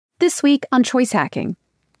This week on Choice Hacking.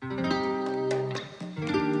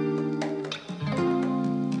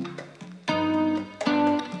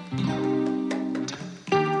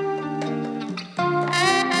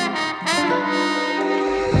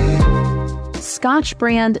 Scotch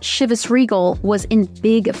brand Chivas Regal was in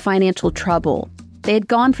big financial trouble. They had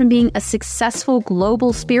gone from being a successful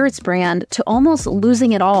global spirits brand to almost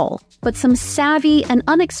losing it all. But some savvy and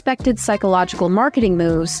unexpected psychological marketing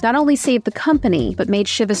moves not only saved the company, but made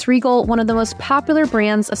Chivas Regal one of the most popular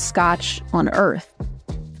brands of Scotch on earth.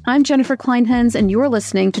 I'm Jennifer Kleinhens, and you're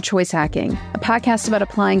listening to Choice Hacking, a podcast about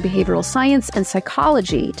applying behavioral science and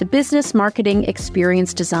psychology to business, marketing,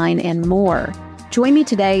 experience design, and more. Join me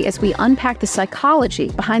today as we unpack the psychology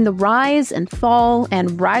behind the rise and fall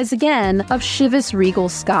and rise again of Chivas Regal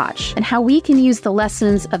Scotch and how we can use the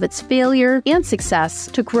lessons of its failure and success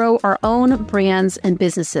to grow our own brands and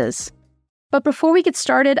businesses. But before we get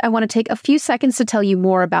started, I want to take a few seconds to tell you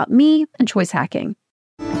more about me and Choice Hacking.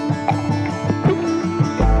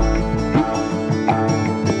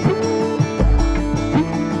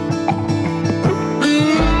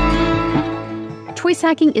 Choice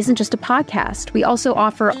Hacking isn't just a podcast. We also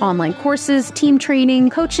offer online courses, team training,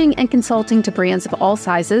 coaching, and consulting to brands of all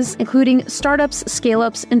sizes, including startups,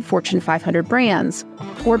 scale-ups, and Fortune 500 brands.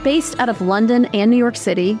 We're based out of London and New York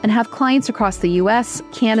City and have clients across the US,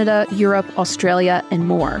 Canada, Europe, Australia, and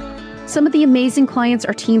more. Some of the amazing clients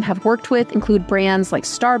our team have worked with include brands like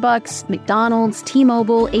Starbucks, McDonald's,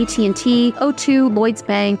 T-Mobile, AT&T, O2, Lloyds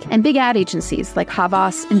Bank, and big ad agencies like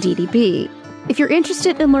Havas and DDB. If you're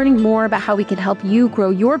interested in learning more about how we can help you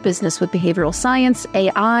grow your business with behavioral science,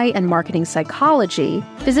 AI, and marketing psychology,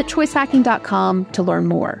 visit choicehacking.com to learn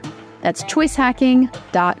more. That's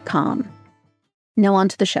choicehacking.com. Now on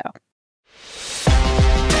to the show.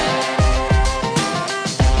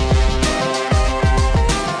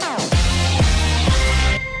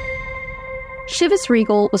 Chivas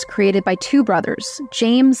Regal was created by two brothers,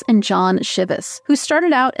 James and John Chivas, who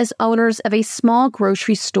started out as owners of a small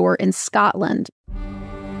grocery store in Scotland.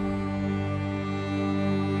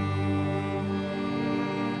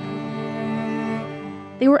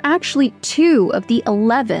 They were actually two of the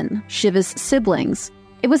 11 Chivas siblings.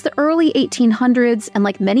 It was the early 1800s, and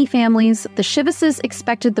like many families, the Chivases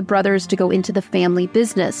expected the brothers to go into the family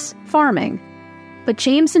business, farming. But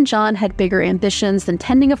James and John had bigger ambitions than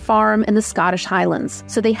tending a farm in the Scottish Highlands,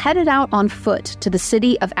 so they headed out on foot to the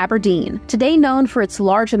city of Aberdeen, today known for its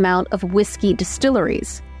large amount of whiskey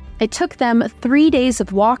distilleries. It took them 3 days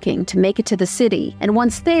of walking to make it to the city, and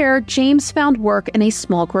once there, James found work in a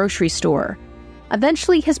small grocery store.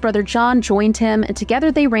 Eventually, his brother John joined him, and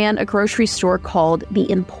together they ran a grocery store called the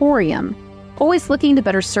Emporium. Always looking to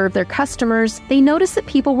better serve their customers, they noticed that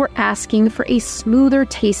people were asking for a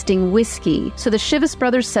smoother-tasting whiskey. So the Chivas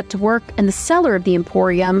brothers set to work in the cellar of the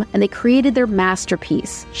Emporium, and they created their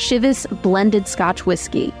masterpiece, Chivas Blended Scotch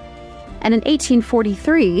Whiskey. And in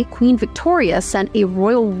 1843, Queen Victoria sent a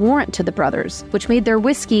royal warrant to the brothers, which made their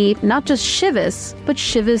whiskey not just Chivas, but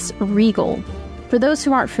Chivas Regal. For those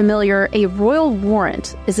who aren't familiar, a royal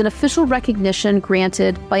warrant is an official recognition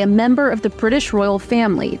granted by a member of the British royal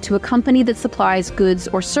family to a company that supplies goods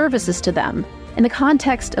or services to them. In the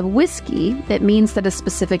context of whiskey, it means that a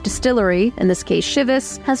specific distillery, in this case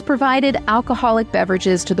Chivas, has provided alcoholic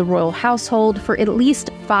beverages to the royal household for at least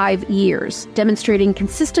 5 years, demonstrating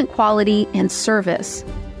consistent quality and service.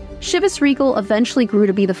 Chivas Regal eventually grew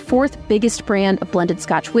to be the 4th biggest brand of blended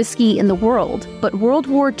Scotch whiskey in the world, but World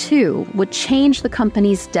War II would change the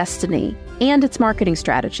company's destiny and its marketing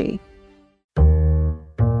strategy.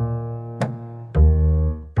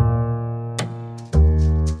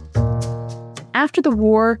 After the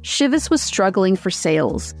war, Chivas was struggling for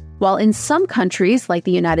sales. While in some countries, like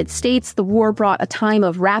the United States, the war brought a time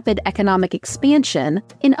of rapid economic expansion,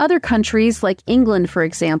 in other countries, like England, for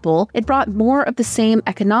example, it brought more of the same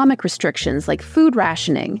economic restrictions, like food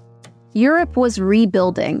rationing. Europe was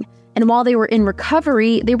rebuilding, and while they were in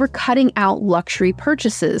recovery, they were cutting out luxury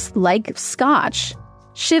purchases, like Scotch.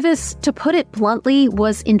 Chivas, to put it bluntly,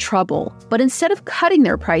 was in trouble, but instead of cutting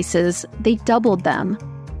their prices, they doubled them.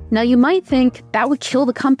 Now, you might think that would kill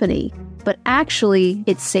the company, but actually,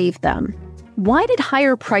 it saved them. Why did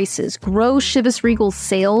higher prices grow Chivas Regal's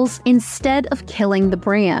sales instead of killing the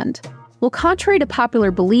brand? Well, contrary to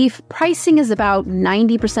popular belief, pricing is about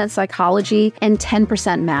 90% psychology and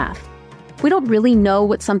 10% math. We don't really know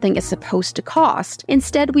what something is supposed to cost.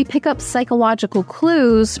 Instead, we pick up psychological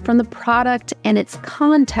clues from the product and its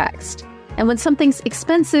context. And when something's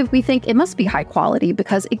expensive, we think it must be high quality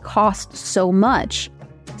because it costs so much.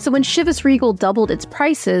 So when Chivas Regal doubled its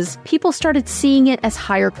prices, people started seeing it as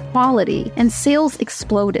higher quality, and sales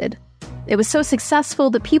exploded. It was so successful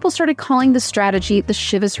that people started calling the strategy the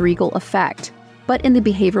Chivas Regal effect. But in the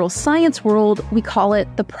behavioral science world, we call it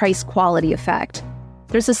the price-quality effect.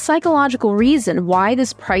 There's a psychological reason why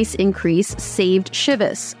this price increase saved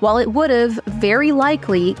Chivas, while it would have, very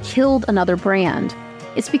likely, killed another brand.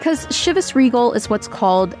 It's because Chivas Regal is what's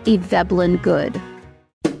called a Veblen good.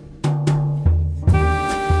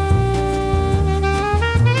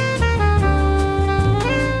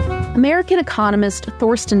 American economist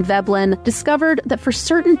Thorstein Veblen discovered that for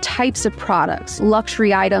certain types of products,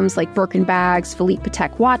 luxury items like Birkin bags, Philippe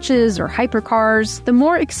Patek watches, or hypercars, the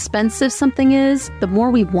more expensive something is, the more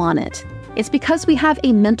we want it. It's because we have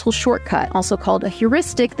a mental shortcut, also called a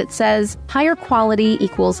heuristic, that says higher quality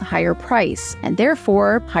equals higher price, and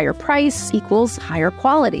therefore higher price equals higher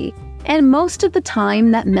quality. And most of the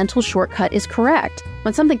time, that mental shortcut is correct.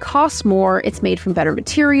 When something costs more, it's made from better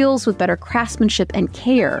materials with better craftsmanship and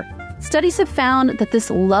care. Studies have found that this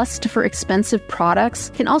lust for expensive products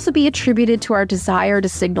can also be attributed to our desire to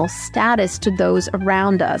signal status to those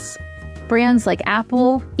around us. Brands like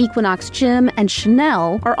Apple, Equinox Gym, and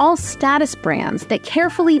Chanel are all status brands that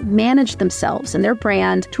carefully manage themselves and their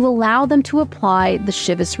brand to allow them to apply the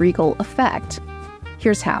Chivas Regal effect.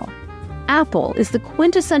 Here's how. Apple is the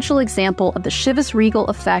quintessential example of the Chivas Regal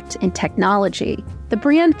effect in technology. The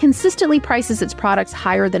brand consistently prices its products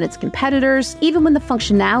higher than its competitors, even when the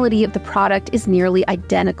functionality of the product is nearly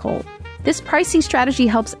identical. This pricing strategy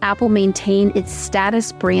helps Apple maintain its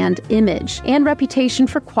status brand image and reputation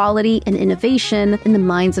for quality and innovation in the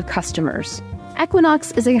minds of customers.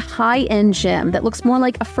 Equinox is a high-end gym that looks more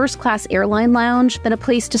like a first-class airline lounge than a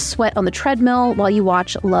place to sweat on the treadmill while you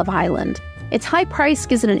watch Love Island. Its high price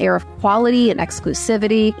gives it an air of quality and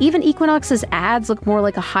exclusivity. Even Equinox's ads look more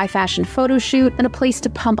like a high-fashion photo shoot than a place to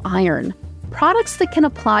pump iron. Products that can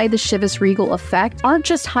apply the Chivas Regal effect aren't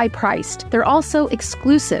just high-priced, they're also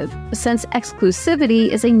exclusive, since exclusivity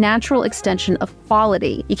is a natural extension of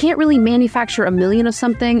quality. You can't really manufacture a million of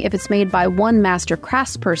something if it's made by one master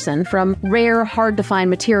craftsperson from rare, hard-to-find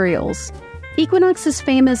materials. Equinox's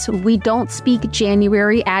famous We Don't Speak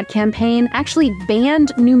January ad campaign actually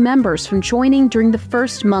banned new members from joining during the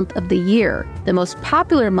first month of the year, the most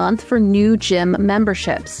popular month for new gym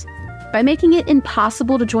memberships. By making it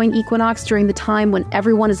impossible to join Equinox during the time when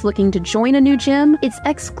everyone is looking to join a new gym, its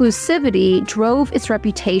exclusivity drove its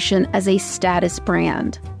reputation as a status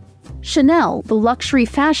brand. Chanel, the luxury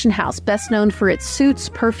fashion house best known for its suits,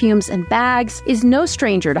 perfumes, and bags, is no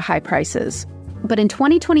stranger to high prices. But in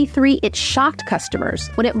 2023, it shocked customers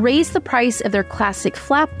when it raised the price of their classic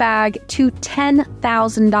flap bag to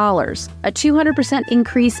 $10,000, a 200%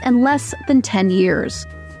 increase in less than 10 years.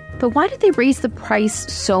 But why did they raise the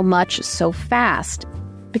price so much so fast?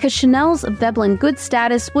 Because Chanel's Veblen good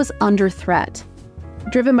status was under threat.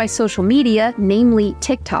 Driven by social media, namely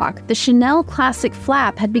TikTok, the Chanel Classic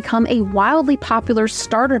Flap had become a wildly popular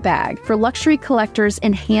starter bag for luxury collectors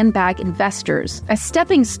and handbag investors, a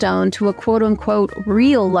stepping stone to a quote-unquote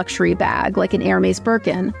real luxury bag like an Hermes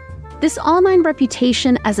Birkin. This online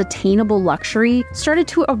reputation as attainable luxury started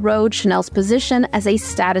to erode Chanel's position as a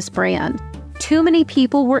status brand. Too many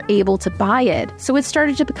people were able to buy it, so it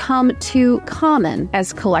started to become too common,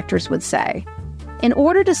 as collectors would say. In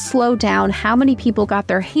order to slow down how many people got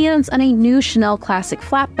their hands on a new Chanel Classic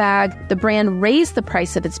Flap bag, the brand raised the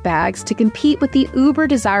price of its bags to compete with the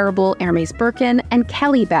uber-desirable Hermes Birkin and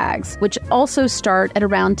Kelly bags, which also start at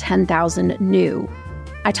around $10,000 new.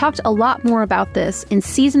 I talked a lot more about this in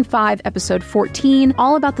Season 5, Episode 14,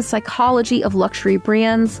 all about the psychology of luxury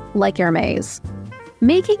brands like Hermes.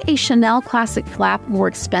 Making a Chanel Classic Flap more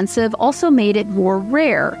expensive also made it more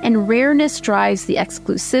rare, and rareness drives the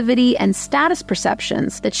exclusivity and status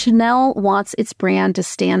perceptions that Chanel wants its brand to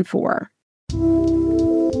stand for.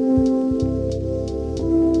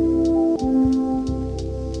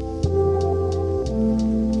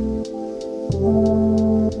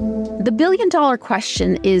 The billion-dollar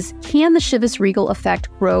question is, can the Chivas Regal effect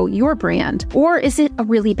grow your brand, or is it a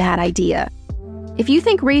really bad idea? If you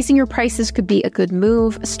think raising your prices could be a good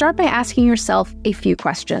move, start by asking yourself a few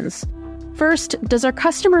questions. First, does our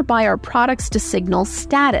customer buy our products to signal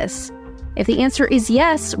status? If the answer is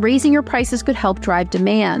yes, raising your prices could help drive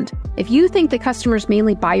demand. If you think that customers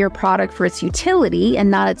mainly buy your product for its utility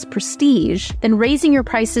and not its prestige, then raising your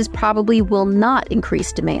prices probably will not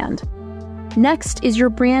increase demand. Next, is your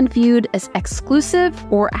brand viewed as exclusive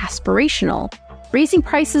or aspirational? Raising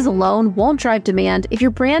prices alone won't drive demand if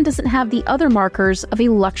your brand doesn't have the other markers of a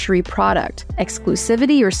luxury product: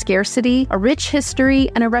 exclusivity or scarcity, a rich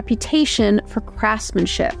history, and a reputation for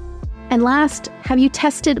craftsmanship. And last, have you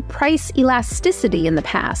tested price elasticity in the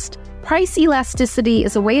past? Price elasticity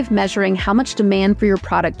is a way of measuring how much demand for your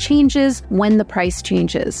product changes when the price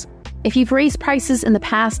changes. If you've raised prices in the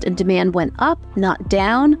past and demand went up, not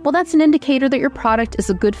down, well, that's an indicator that your product is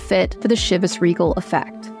a good fit for the Chivas Regal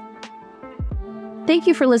effect. Thank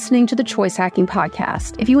you for listening to the Choice Hacking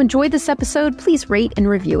Podcast. If you enjoyed this episode, please rate and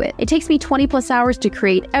review it. It takes me 20+ hours to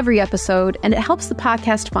create every episode, and it helps the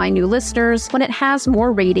podcast find new listeners when it has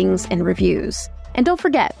more ratings and reviews. And don't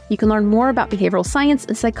forget, you can learn more about behavioral science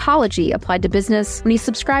and psychology applied to business when you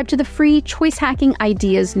subscribe to the free Choice Hacking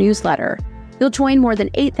Ideas newsletter. You'll join more than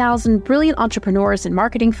 8,000 brilliant entrepreneurs and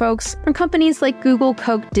marketing folks from companies like Google,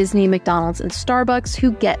 Coke, Disney, McDonald's, and Starbucks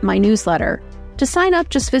who get my newsletter. To sign up,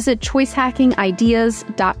 just visit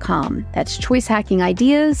choicehackingideas.com. That's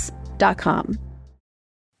choicehackingideas.com.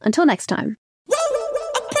 Until next time.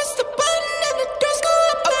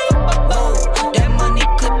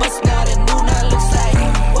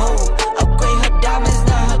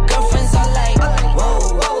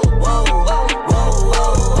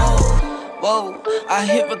 I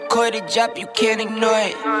hit record a drop, you can't ignore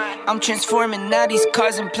it. I'm transforming now these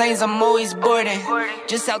cars and planes, I'm always boarding.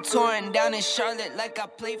 Just out touring down in Charlotte like I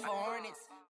play for Hornets.